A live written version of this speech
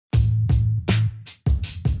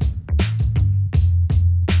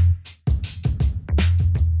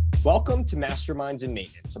Welcome to Masterminds in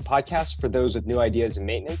Maintenance, a podcast for those with new ideas in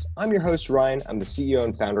maintenance. I'm your host, Ryan. I'm the CEO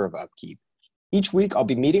and founder of Upkeep. Each week, I'll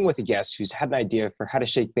be meeting with a guest who's had an idea for how to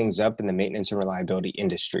shake things up in the maintenance and reliability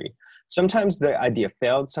industry. Sometimes the idea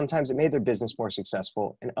failed, sometimes it made their business more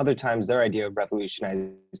successful, and other times their idea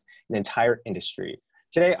revolutionized an entire industry.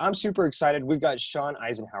 Today, I'm super excited. We've got Shon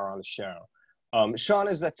Isenhour on the show. Shon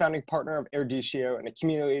is the founding partner of Eruditio and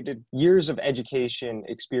accumulated years of education,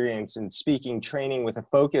 experience in speaking, training with a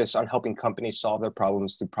focus on helping companies solve their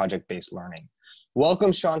problems through project-based learning.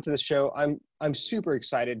 Welcome, Shon, to the show. I'm super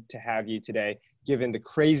excited to have you today, given the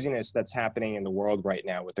craziness that's happening in the world right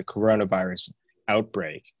now with the coronavirus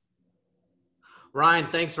outbreak. Ryan,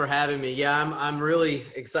 thanks for having me. Yeah, I'm really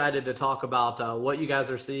excited to talk about what you guys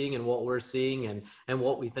are seeing and what we're seeing and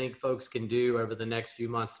what we think folks can do over the next few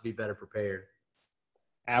months to be better prepared.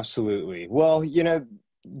 Absolutely. Well,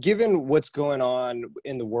 given what's going on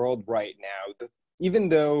in the world right now, even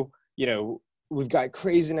though, we've got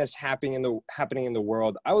craziness happening in the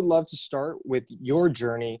world, I would love to start with your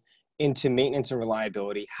journey into maintenance and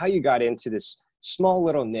reliability, how you got into this small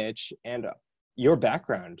little niche and your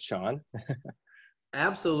background, Shon.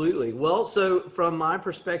 Absolutely. Well, so from my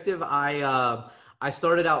perspective, I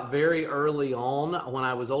started out very early on. When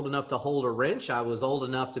I was old enough to hold a wrench, I was old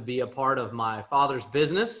enough to be a part of my father's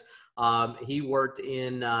business. He worked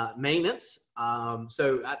in maintenance.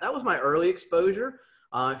 So that was my early exposure.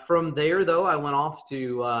 From there, though, I went off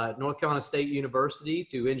to North Carolina State University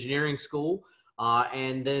to engineering school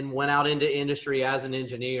and then went out into industry as an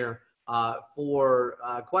engineer for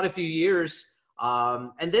quite a few years.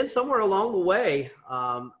 And then somewhere along the way,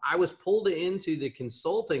 I was pulled into the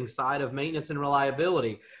consulting side of maintenance and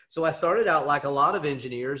reliability. So I started out like a lot of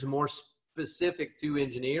engineers, more specific to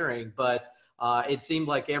engineering, but it seemed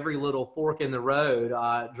like every little fork in the road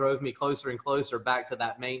drove me closer and closer back to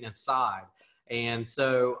that maintenance side. And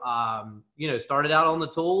so, started out on the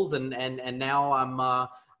tools and now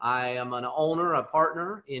I am an owner, a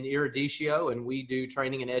partner in Eruditio, and we do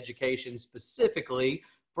training and education specifically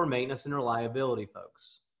for maintenance and reliability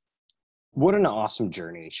folks. What an awesome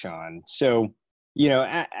journey, Shon. So,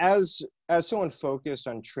 as someone focused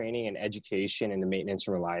on training and education in the maintenance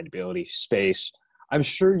and reliability space, I'm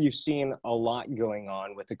sure you've seen a lot going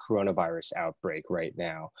on with the coronavirus outbreak right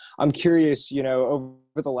now. I'm curious, over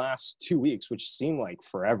the last 2 weeks, which seem like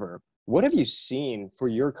forever, what have you seen for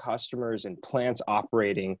your customers and plants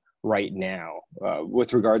operating right now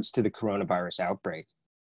with regards to the coronavirus outbreak?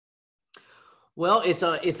 Well, it's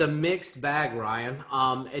a mixed bag, Ryan.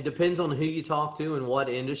 It depends on who you talk to and what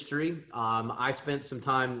industry. I spent some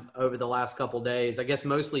time over the last couple of days, I guess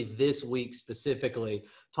mostly this week specifically,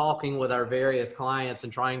 talking with our various clients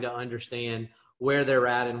and trying to understand where they're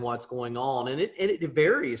at and what's going on. And it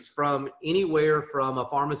varies from anywhere from a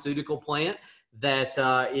pharmaceutical plant that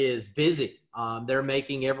is busy. They're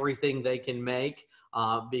making everything they can make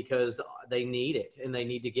because they need it and they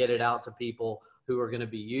need to get it out to people who are going to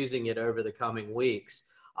be using it over the coming weeks.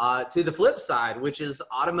 To the flip side, which is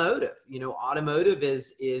automotive. Automotive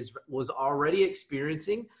was already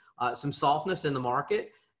experiencing some softness in the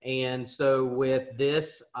market. And so with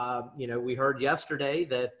this, we heard yesterday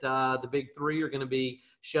that the big three are going to be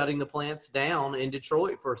shutting the plants down in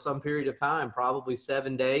Detroit for some period of time, probably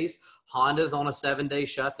 7 days. Honda's on a 7-day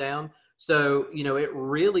shutdown. So, it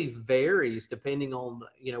really varies depending on,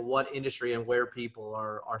 what industry and where people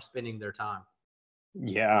are spending their time.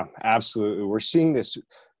 Yeah, absolutely. We're seeing this,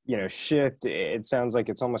 shift. It sounds like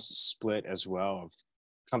it's almost a split as well of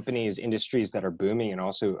companies, industries that are booming and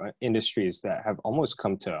also industries that have almost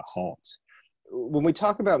come to a halt. When we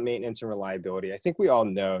talk about maintenance and reliability, I think we all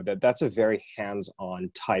know that that's a very hands-on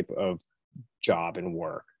type of job and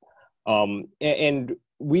work. And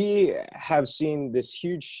we have seen this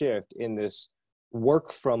huge shift in this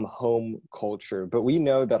work from home culture, but we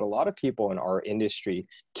know that a lot of people in our industry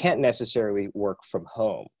can't necessarily work from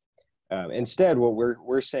home. Instead, what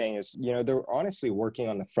we're saying is, they're honestly working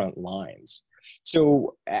on the front lines.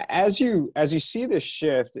 So as you see this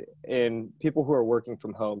shift in people who are working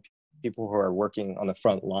from home, people who are working on the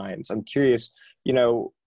front lines, I'm curious,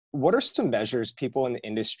 what are some measures people in the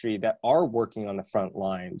industry that are working on the front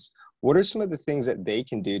lines, what are some of the things that they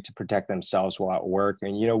can do to protect themselves while at work?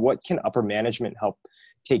 And, what can upper management help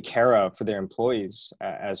take care of for their employees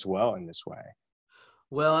as well in this way?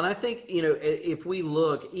 Well, and I think, if we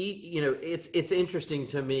look, it's interesting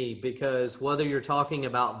to me because whether you're talking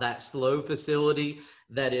about that slow facility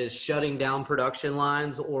that is shutting down production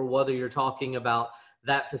lines or whether you're talking about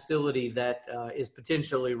that facility that is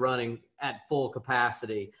potentially running at full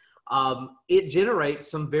capacity, it generates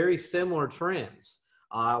some very similar trends.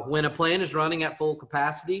 When a plant is running at full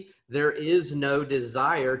capacity, there is no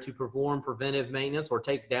desire to perform preventive maintenance or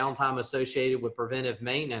take downtime associated with preventive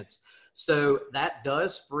maintenance. So that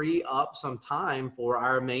does free up some time for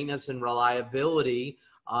our maintenance and reliability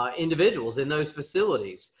individuals in those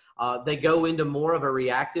facilities. They go into more of a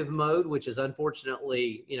reactive mode, which is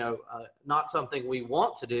unfortunately, not something we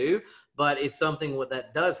want to do, but it's something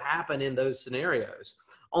that does happen in those scenarios.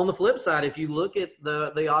 On the flip side, if you look at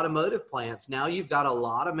the automotive plants, now you've got a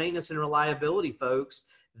lot of maintenance and reliability folks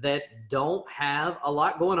that don't have a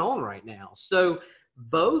lot going on right now. So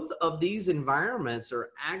both of these environments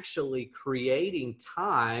are actually creating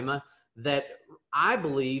time that I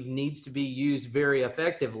believe needs to be used very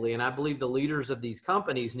effectively. And I believe the leaders of these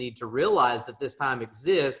companies need to realize that this time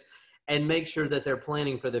exists and make sure that they're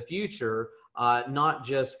planning for the future, not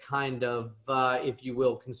just kind of, if you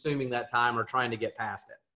will, consuming that time or trying to get past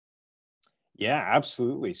it. Yeah,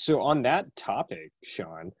 absolutely. So on that topic,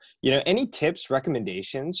 Shon, any tips,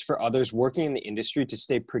 recommendations for others working in the industry to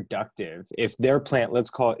stay productive if their plant,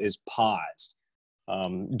 let's call it, is paused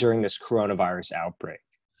during this coronavirus outbreak?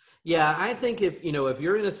 Yeah, I think if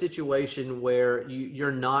you're in a situation where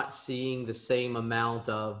you're not seeing the same amount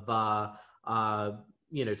of time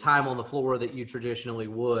on the floor that you traditionally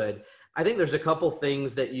would, I think there's a couple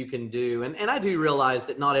things that you can do. And I do realize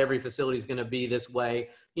that not every facility is going to be this way.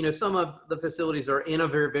 Some of the facilities are in a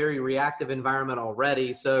very, very reactive environment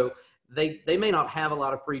already. So they may not have a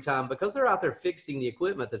lot of free time because they're out there fixing the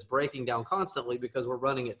equipment that's breaking down constantly because we're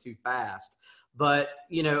running it too fast. But,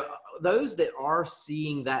 those that are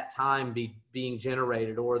seeing that time being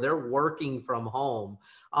generated, or they're working from home,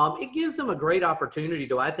 it gives them a great opportunity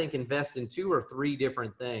to, I think, invest in 2 or 3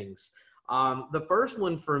 different things. The first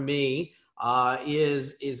one for me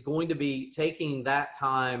is going to be taking that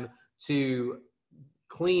time to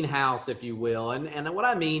clean house, if you will. And what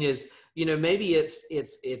I mean is, maybe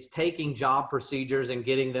it's taking job procedures and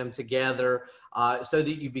getting them together so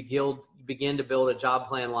that you begin to build a job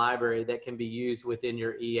plan library that can be used within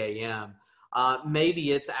your EAM.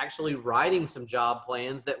 Maybe it's actually writing some job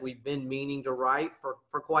plans that we've been meaning to write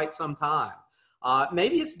for quite some time.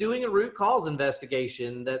 Maybe it's doing a root cause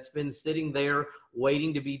investigation that's been sitting there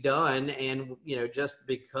waiting to be done. And, just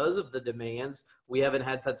because of the demands, we haven't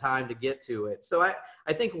had the time to get to it. So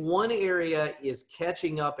I think one area is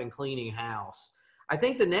catching up and cleaning house. I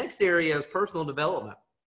think the next area is personal development.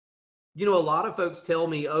 A lot of folks tell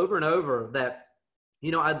me over and over that,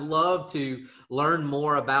 I'd love to learn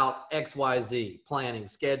more about XYZ, planning,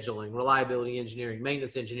 scheduling, reliability engineering,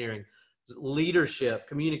 maintenance engineering, leadership,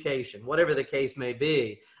 communication, whatever the case may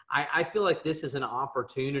be. I feel like this is an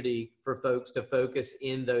opportunity for folks to focus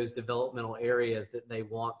in those developmental areas that they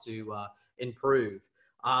want to improve.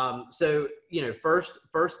 So,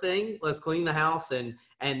 first thing, let's clean the house and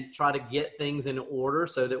try to get things in order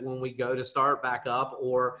so that when we go to start back up,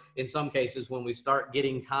 or in some cases, when we start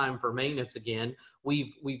getting time for maintenance again,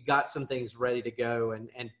 we've got some things ready to go,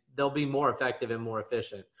 and they'll be more effective and more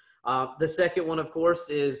efficient. The second one, of course,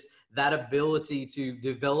 is that ability to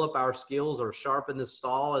develop our skills or sharpen the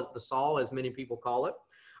saw, as many people call it.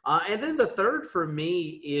 And then the third for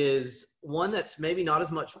me is one that's maybe not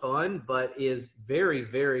as much fun, but is very,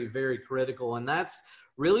 very, very critical. And that's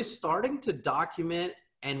really starting to document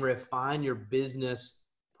and refine your business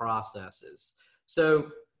processes. So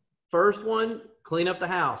first one, clean up the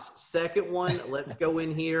house. Second one, let's go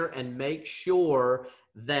in here and make sure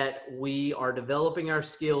that we are developing our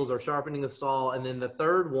skills or sharpening the saw. And then the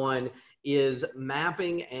third one is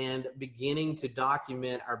mapping and beginning to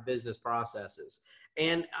document our business processes.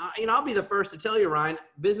 And, I'll be the first to tell you, Ryan,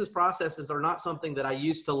 business processes are not something that I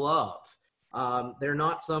used to love. They're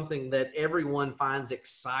not something that everyone finds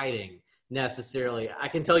exciting necessarily. I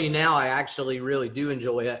can tell you now, I actually really do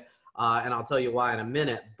enjoy it. And I'll tell you why in a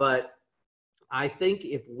minute. But I think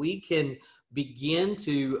if we can begin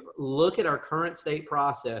to look at our current state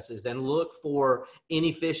processes and look for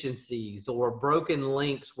inefficiencies or broken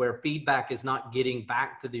links where feedback is not getting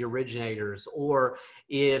back to the originators, or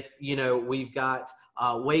if, we've got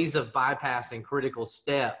ways of bypassing critical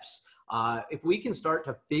steps, if we can start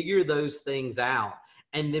to figure those things out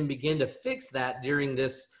and then begin to fix that during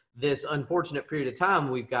this unfortunate period of time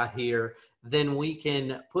we've got here, then we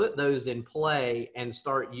can put those in play and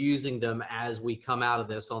start using them as we come out of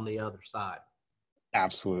this on the other side.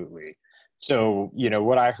 Absolutely. So,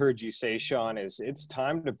 what I heard you say, Shon, is it's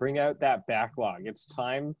time to bring out that backlog. It's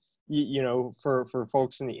time, for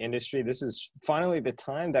folks in the industry, this is finally the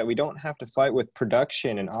time that we don't have to fight with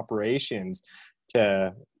production and operations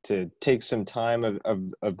to take some time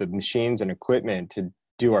of the machines and equipment to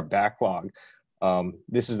do our backlog.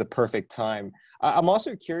 this is the perfect time. I'm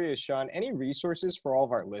also curious, Shon, any resources for all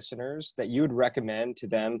of our listeners that you would recommend to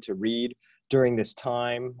them to read during this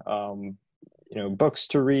time? Books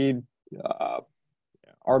to read,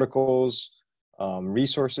 articles,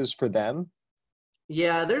 resources for them?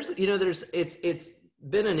 Yeah, it's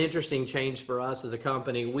been an interesting change for us as a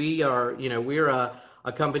company. We're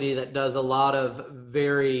a company that does a lot of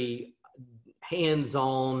very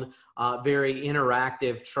hands-on, very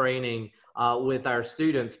interactive training with our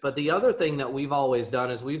students. But the other thing that we've always done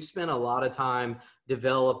is we've spent a lot of time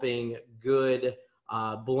developing good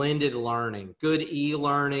blended learning, good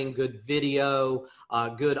e-learning, good video,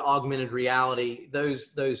 good augmented reality,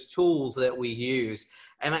 those tools that we use.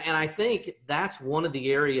 And I think that's one of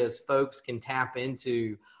the areas folks can tap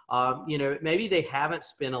into. Maybe they haven't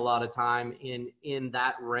spent a lot of time in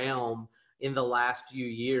that realm in the last few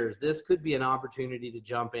years. This could be an opportunity to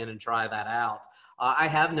jump in and try that out. I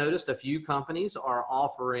have noticed a few companies are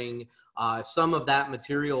offering some of that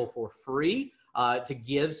material for free to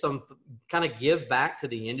give back to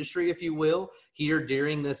the industry, if you will, here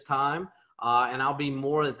during this time. And I'll be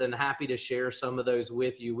more than happy to share some of those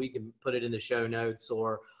with you. We can put it in the show notes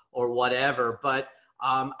or whatever. But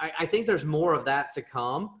I think there's more of that to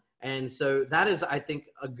come. And so that is, I think,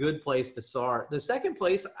 a good place to start. The second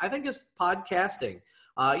place, I think, is podcasting.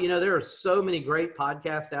 There are so many great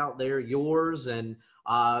podcasts out there, yours, and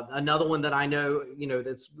another one that I know,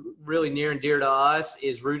 that's really near and dear to us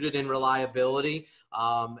is Rooted in Reliability.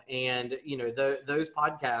 Those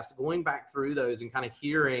podcasts, going back through those and kind of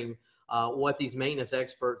hearing what these maintenance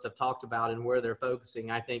experts have talked about and where they're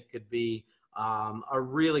focusing, I think could be a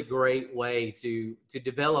really great way to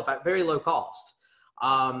develop at very low cost.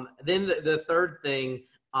 Then the third thing,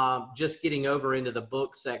 just getting over into the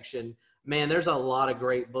book section, man, there's a lot of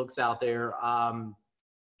great books out there. I'm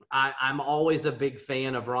always a big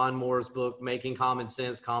fan of Ron Moore's book, Making Common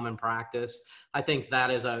Sense, Common Practice. I think that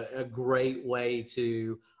is a great way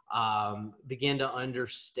to begin to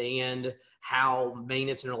understand how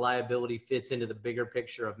maintenance and reliability fits into the bigger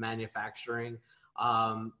picture of manufacturing.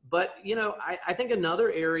 I think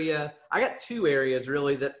another area, I got two areas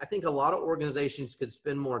really that I think a lot of organizations could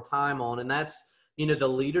spend more time on, and that's, the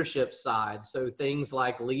leadership side. So things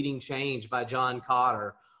like Leading Change by John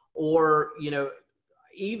Cotter, or,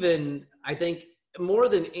 even I think more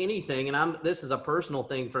than anything, and this is a personal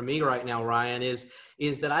thing for me right now, Ryan, is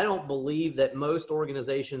that I don't believe that most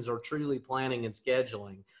organizations are truly planning and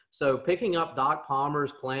scheduling. So picking up Doc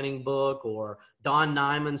Palmer's planning book or Don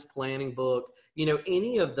Nyman's planning book,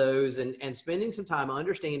 any of those, and spending some time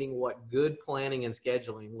understanding what good planning and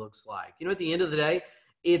scheduling looks like. At the end of the day,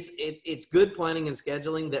 it's good planning and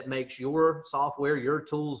scheduling that makes your software, your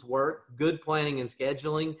tools work. Good planning and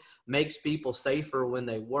scheduling makes people safer when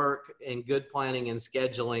they work, and good planning and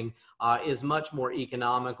scheduling is much more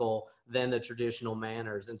economical than the traditional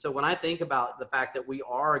manners. And so when I think about the fact that we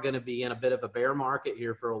are going to be in a bit of a bear market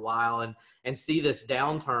here for a while and see this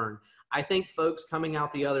downturn, I think folks coming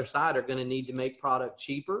out the other side are going to need to make product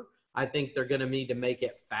cheaper. I think they're going to need to make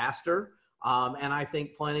it faster. And I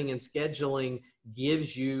think planning and scheduling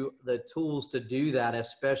gives you the tools to do that,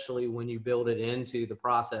 especially when you build it into the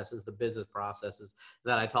processes, the business processes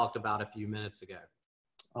that I talked about a few minutes ago.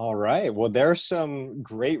 All right. Well, there are some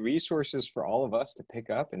great resources for all of us to pick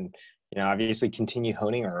up and, obviously continue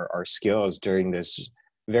honing our skills during this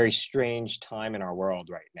very strange time in our world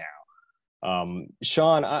right now.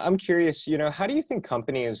 Shon, I'm curious, how do you think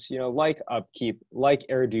companies, like Upkeep, like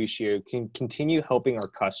Eruditio, can continue helping our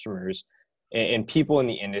customers and people in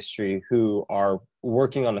the industry who are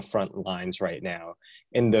working on the front lines right now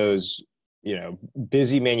in those,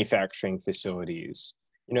 busy manufacturing facilities?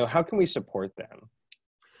 How can we support them?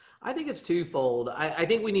 I think it's twofold. I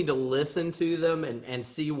think we need to listen to them and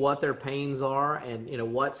see what their pains are and,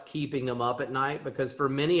 what's keeping them up at night, because for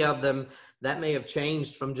many of them, that may have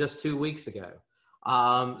changed from just 2 weeks ago.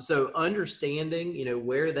 So understanding,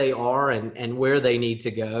 where they are and where they need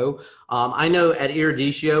to go. I know at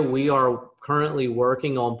Eruditio, we are currently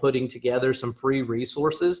working on putting together some free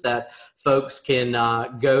resources that folks can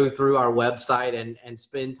go through our website and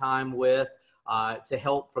spend time with to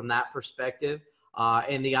help from that perspective.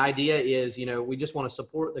 And the idea is, we just want to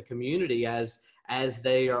support the community as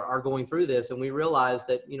they are going through this. And we realize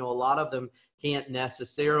that, a lot of them can't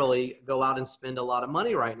necessarily go out and spend a lot of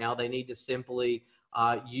money right now. They need to simply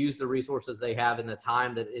use the resources they have in the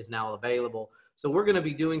time that is now available. So we're going to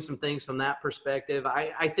be doing some things from that perspective.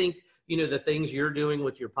 I think, the things you're doing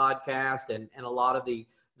with your podcast and a lot of the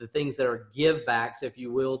things that are give backs, if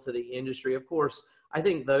you will, to the industry, of course, I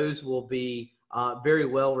think those will be very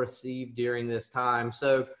well received during this time.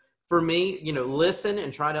 So for me, listen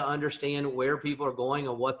and try to understand where people are going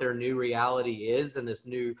and what their new reality is in this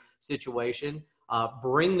new situation.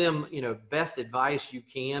 Bring them, best advice you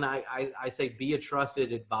can. I say be a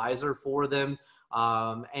trusted advisor for them.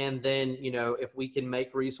 And then, if we can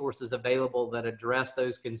make resources available that address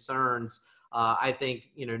those concerns, I think,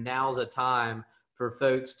 now's a time for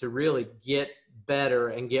folks to really get better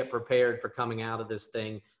and get prepared for coming out of this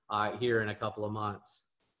thing here in a couple of months.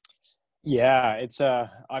 Yeah, it's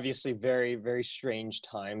obviously very, very strange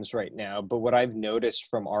times right now. But what I've noticed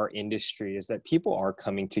from our industry is that people are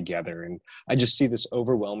coming together. And I just see this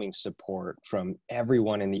overwhelming support from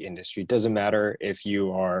everyone in the industry. It doesn't matter if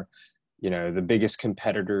you are, the biggest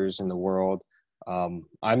competitors in the world.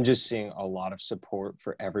 I'm just seeing a lot of support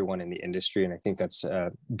for everyone in the industry. And I think that's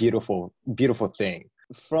a beautiful, beautiful thing.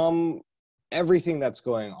 From everything that's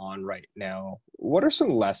going on right now, what are some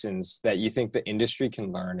lessons that you think the industry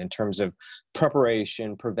can learn in terms of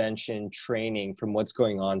preparation, prevention, training from what's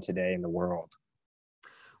going on today in the world?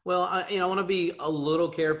 Well, I want to be a little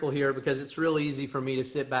careful here because it's real easy for me to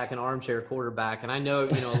sit back and armchair quarterback. And I know,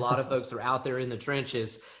 a lot of folks are out there in the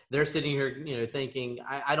trenches. They're sitting here, thinking,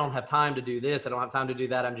 I don't have time to do this. I don't have time to do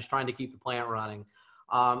that. I'm just trying to keep the plant running.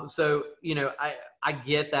 So, I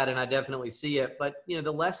get that and I definitely see it. But,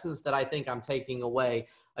 the lessons that I think I'm taking away,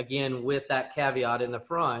 again, with that caveat in the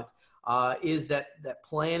front, is that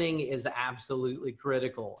planning is absolutely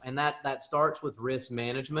critical. And that starts with risk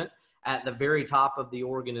management at the very top of the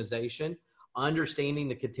organization, understanding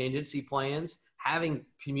the contingency plans, having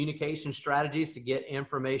communication strategies to get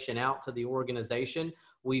information out to the organization.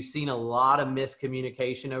 We've seen a lot of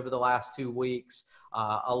miscommunication over the last 2 weeks,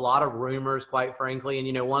 a lot of rumors, quite frankly.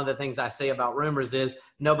 And, one of the things I say about rumors is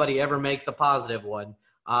nobody ever makes a positive one.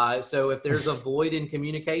 So if there's a void in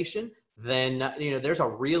communication, then, there's a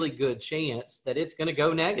really good chance that it's going to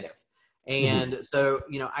go negative. And so,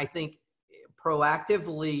 I think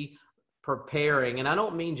proactively preparing, and I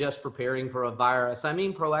don't mean just preparing for a virus, I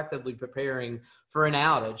mean proactively preparing for an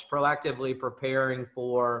outage, proactively preparing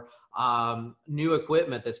for new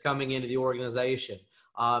equipment that's coming into the organization.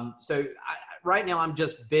 Right now I'm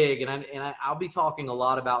just big, and I'll be talking a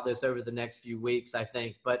lot about this over the next few weeks, I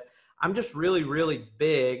think, but I'm just really, really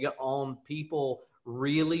big on people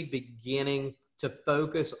really beginning to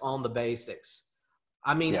focus on the basics.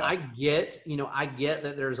 I mean, Yeah. I get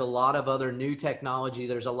that there's a lot of other new technology.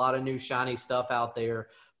 There's a lot of new shiny stuff out there.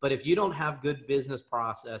 But if you don't have good business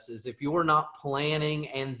processes, if you're not planning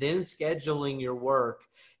and then scheduling your work,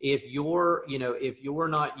 if you're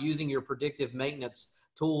not using your predictive maintenance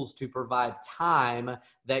tools to provide time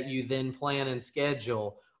that you then plan and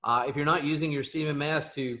schedule, if you're not using your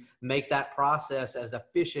CMMS to make that process as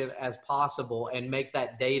efficient as possible and make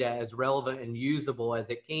that data as relevant and usable as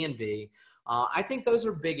it can be, I think those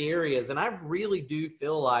are big areas. And I really do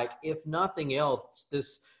feel like, if nothing else,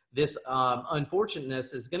 this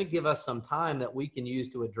unfortunateness is going to give us some time that we can use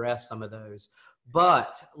to address some of those.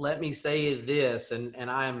 But let me say this, and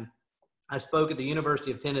I spoke at the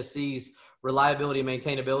University of Tennessee's Reliability and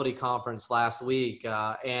Maintainability Conference last week.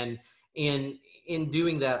 And in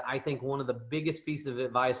doing that, I think one of the biggest pieces of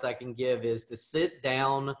advice I can give is to sit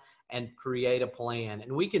down and create a plan.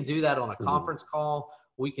 And we can do that on a conference call.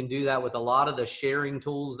 We can do that with a lot of the sharing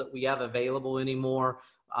tools that we have available anymore.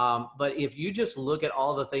 But if you just look at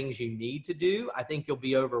all the things you need to do, I think you'll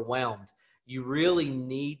be overwhelmed. You really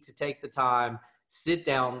need to take the time, sit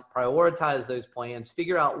down, prioritize those plans,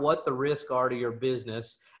 figure out what the risks are to your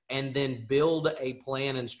business, and then build a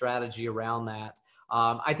plan and strategy around that.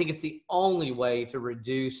 I think it's the only way to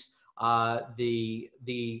reduce the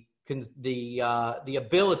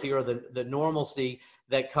ability or the normalcy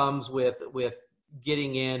that comes with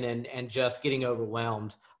getting in and just getting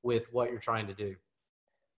overwhelmed with what you're trying to do.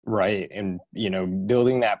 Right. And,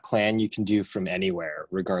 building that plan you can do from anywhere,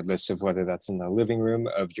 regardless of whether that's in the living room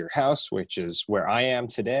of your house, which is where I am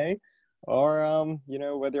today, or,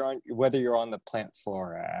 whether you're on the plant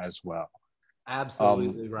floor as well.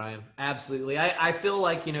 Absolutely, Ryan. Absolutely. I feel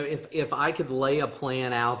like, if I could lay a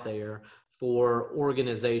plan out there for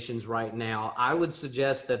organizations right now, I would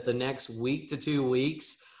suggest that the next week to 2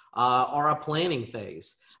 weeks are a planning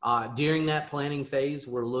phase. During that planning phase,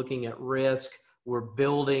 we're looking at risk. We're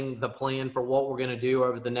building the plan for what we're going to do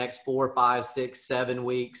over the next 4, 5, 6, 7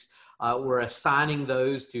 weeks. We're assigning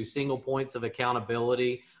those to single points of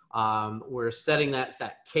accountability. We're setting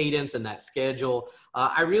that cadence and that schedule.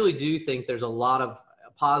 I really do think there's a lot of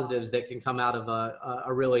positives that can come out of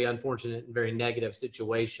a really unfortunate and very negative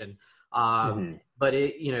situation. But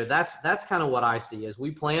that's kind of what I see. As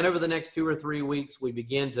we plan over the next 2 or 3 weeks, we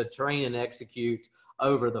begin to train and execute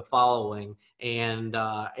over the following. And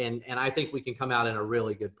I think we can come out in a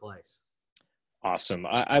really good place. Awesome.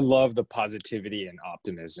 I love the positivity and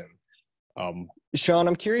optimism. Shon,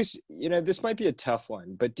 I'm curious, this might be a tough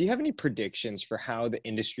one, but do you have any predictions for how the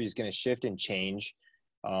industry is going to shift and change,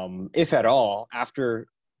 if at all, after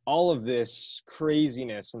all of this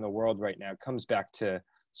craziness in the world right now comes back to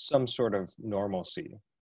some sort of normalcy?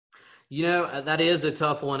 That is a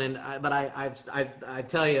tough one, but I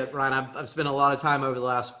tell you, Ryan, I've spent a lot of time over the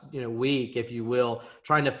last week, if you will,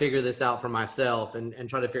 trying to figure this out for myself and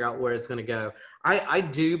try to figure out where it's going to go. I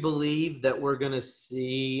do believe that we're going to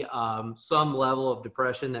see some level of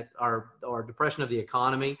depression or depression of the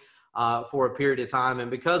economy for a period of time,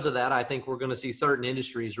 and because of that, I think we're going to see certain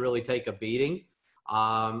industries really take a beating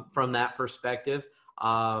from that perspective.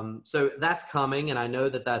 So that's coming, and I know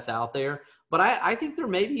that that's out there. But I think there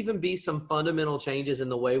may even be some fundamental changes in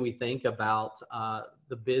the way we think about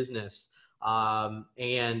the business. And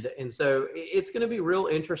so it's going to be real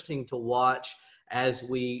interesting to watch as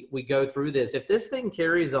we go through this. If this thing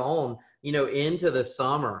carries on, into the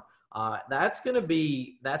summer, that's going to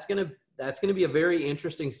be a very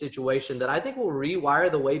interesting situation that I think will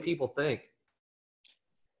rewire the way people think.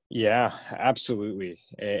 Yeah, absolutely.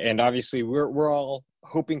 And obviously we're all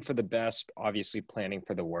hoping for the best, obviously planning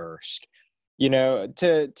for the worst. To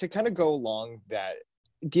kind of go along that,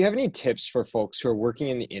 do you have any tips for folks who are working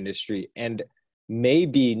in the industry and may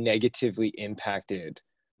be negatively impacted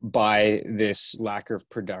by this lack of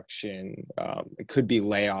production? It could be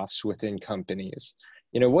layoffs within companies.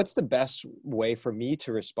 What's the best way for me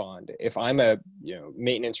to respond if I'm a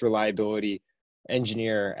maintenance reliability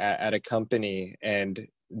engineer at a company and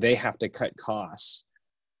they have to cut costs?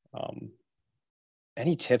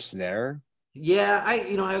 Any tips there? Yeah,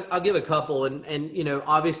 I'll give a couple, and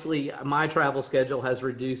obviously my travel schedule has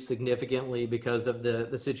reduced significantly because of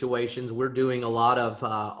the situations. We're doing a lot of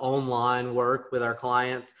online work with our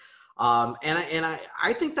clients, and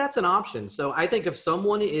I think that's an option. So I think if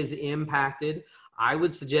someone is impacted, I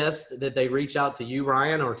would suggest that they reach out to you,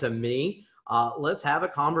 Ryan, or to me. Let's have a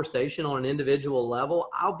conversation on an individual level.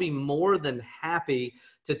 I'll be more than happy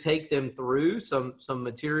to take them through some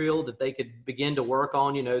material that they could begin to work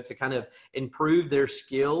on, to kind of improve their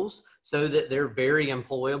skills so that they're very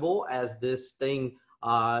employable as this thing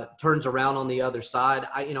turns around on the other side.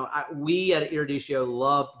 We at Eruditio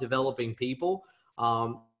love developing people.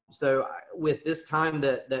 So with this time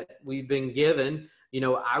that we've been given,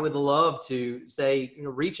 I would love to say,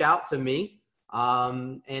 reach out to me.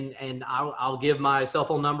 And I'll give my cell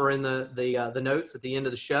phone number in the notes at the end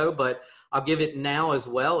of the show, but I'll give it now as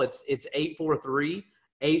well. It's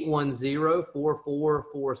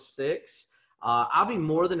 843-810-4446. I'll be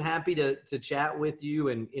more than happy to chat with you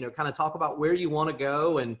and, kind of talk about where you want to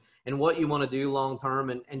go and what you want to do long term,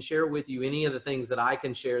 and share with you any of the things that I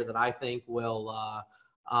can share that I think will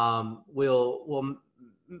at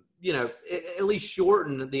least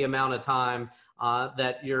shorten the amount of time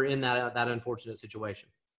that you're in that unfortunate situation.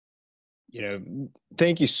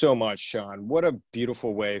 Thank you so much, Shon. What a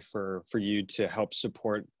beautiful way for you to help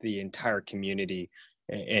support the entire community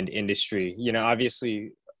and industry.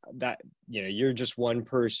 Obviously that, you're just one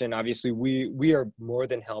person. Obviously we are more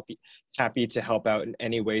than happy to help out in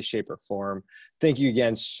any way, shape, or form. Thank you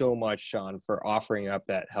again so much, Shon, for offering up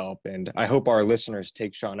that help. And I hope our listeners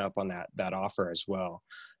take Shon up on that offer as well.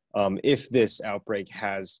 If this outbreak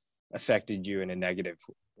has affected you in a negative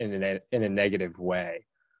way.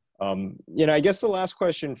 I guess the last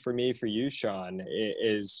question for you, Shon,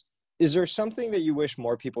 is there something that you wish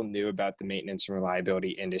more people knew about the maintenance and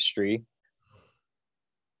reliability industry?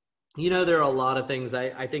 There are a lot of things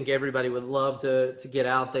I think everybody would love to get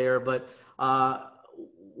out there, but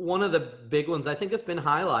one of the big ones I think has been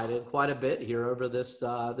highlighted quite a bit here over this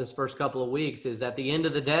first couple of weeks is, at the end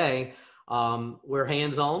of the day, we're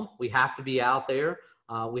hands-on. We have to be out there.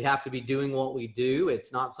 We have to be doing what we do.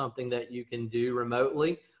 It's not something that you can do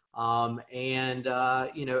remotely. At the end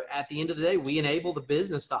of the day, we enable the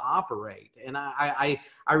business to operate. And I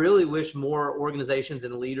really wish more organizations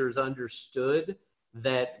and leaders understood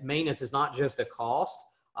that maintenance is not just a cost.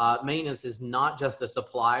 Maintenance is not just a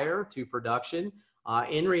supplier to production.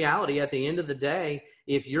 In reality, at the end of the day,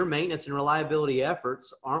 if your maintenance and reliability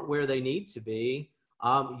efforts aren't where they need to be,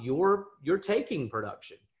 you're taking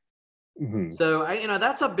production. Mm-hmm. So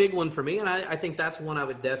that's a big one for me, and I think that's one I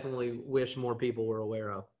would definitely wish more people were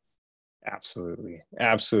aware of. Absolutely.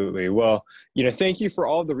 Well, thank you for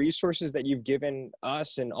all the resources that you've given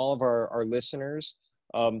us and all of our listeners.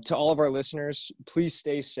 To all of our listeners, please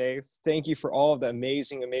stay safe. Thank you for all of the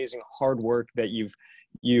amazing hard work that you've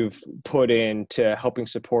you've put into helping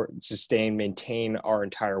support, sustain, maintain our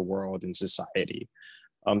entire world and society.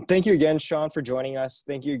 Thank you again, Shon, for joining us.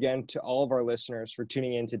 Thank you again to all of our listeners for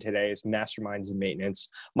tuning in to today's Masterminds in Maintenance.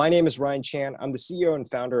 My name is Ryan Chan. I'm the CEO and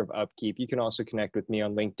founder of Upkeep. You can also connect with me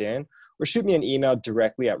on LinkedIn or shoot me an email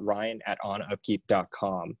directly at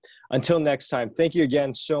ryan@onupkeep.com. Until next time, thank you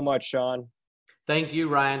again so much, Shon. Thank you,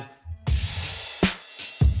 Ryan.